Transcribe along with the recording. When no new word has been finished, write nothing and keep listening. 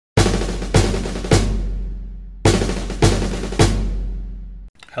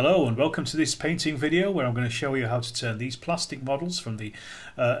Hello and welcome to this painting video where I'm going to show you how to turn these plastic models from the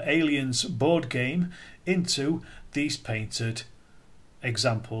Aliens board game into these painted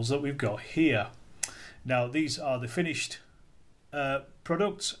examples that we've got here. Now these are the finished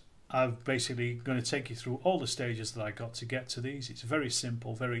products. I'm basically going to take you through all the stages that I got to get to these. It's very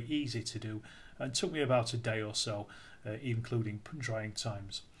simple, very easy to do, and took me about a day or so, including drying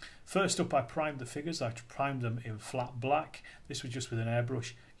times. First up, I primed the figures. I primed them in flat black. This was just with an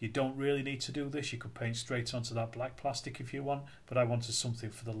airbrush. You don't really need to do this. You could paint straight onto that black plastic if you want, but I wanted something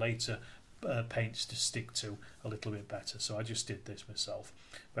for the later paints to stick to a little bit better, so I just did this myself.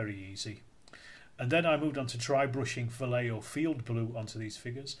 Very easy. And then I moved on to dry brushing Vallejo field blue onto these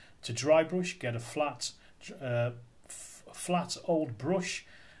figures. To dry brush, get a flat old brush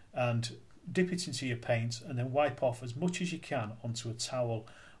and dip it into your paint, and then wipe off as much as you can onto a towel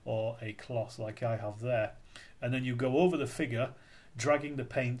or a cloth like I have there. And then you go over the figure, dragging the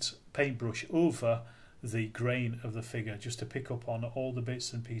paintbrush over the grain of the figure just to pick up on all the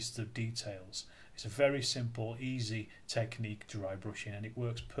bits and pieces of details. It's a very simple, easy technique, dry brushing, and it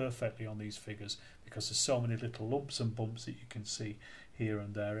works perfectly on these figures because there's so many little lumps and bumps that you can see here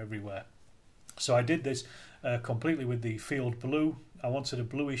and there everywhere. So I did this completely with the field blue. I wanted a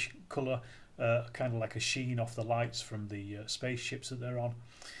bluish colour, kind of like a sheen off the lights from the spaceships that they're on.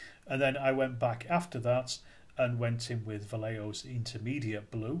 And then I went back after that and went in with Vallejo's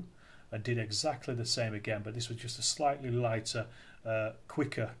intermediate blue and did exactly the same again, but this was just a slightly lighter,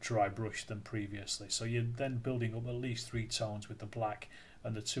 quicker dry brush than previously. So you're then building up at least 3 tones with the black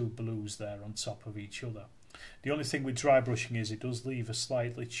and the 2 blues there on top of each other. The only thing with dry brushing is it does leave a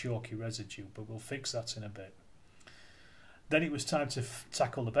slightly chalky residue, but we'll fix that in a bit. Then it was time to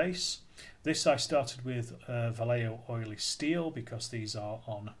tackle the base. This I started with Vallejo Oily Steel because these are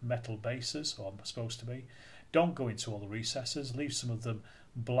on metal bases, or supposed to be. Don't go into all the recesses, leave some of them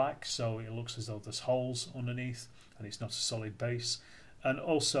black so it looks as though there's holes underneath and it's not a solid base. And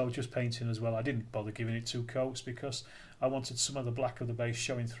also just painting as well, I didn't bother giving it 2 coats because I wanted some of the black of the base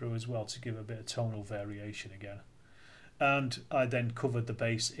showing through as well to give a bit of tonal variation again. And I then covered the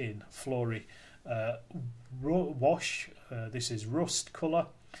base in Flory Wash. This is rust colour.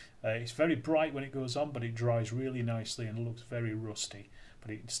 It's very bright when it goes on, but it dries really nicely and looks very rusty,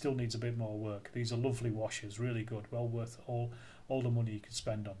 but it still needs a bit more work. These are lovely washes, really good, well worth all the money you can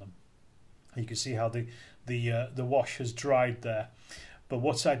spend on them. You can see how the wash has dried there. But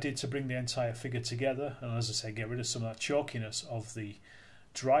what I did to bring the entire figure together, and as I say, get rid of some of that chalkiness of the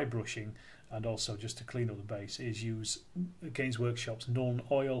dry brushing, and also just to clean up the base, is use Games Workshop's Nuln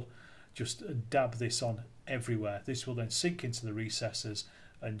Oil. Just dab this on everywhere. This will then sink into the recesses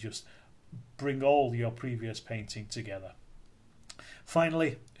and just bring all your previous painting together.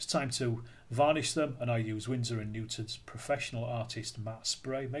 Finally, it's time to varnish them, and I use Winsor Newton's Professional Artist Matte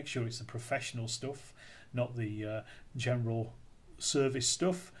Spray. Make sure it's the professional stuff, not the general service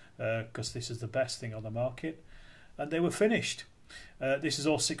stuff, because this is the best thing on the market. And they were finished. This is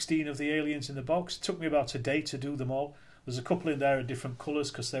all 16 of the aliens in the box. It took me about a day to do them all. There's a couple in there in different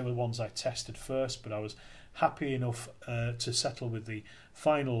colours because they were the ones I tested first, but I was happy enough to settle with the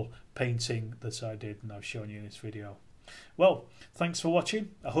final painting that I did and I've shown you in this video. Well, thanks for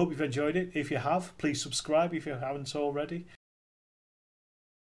watching. I hope you've enjoyed it. If you have, please subscribe if you haven't already.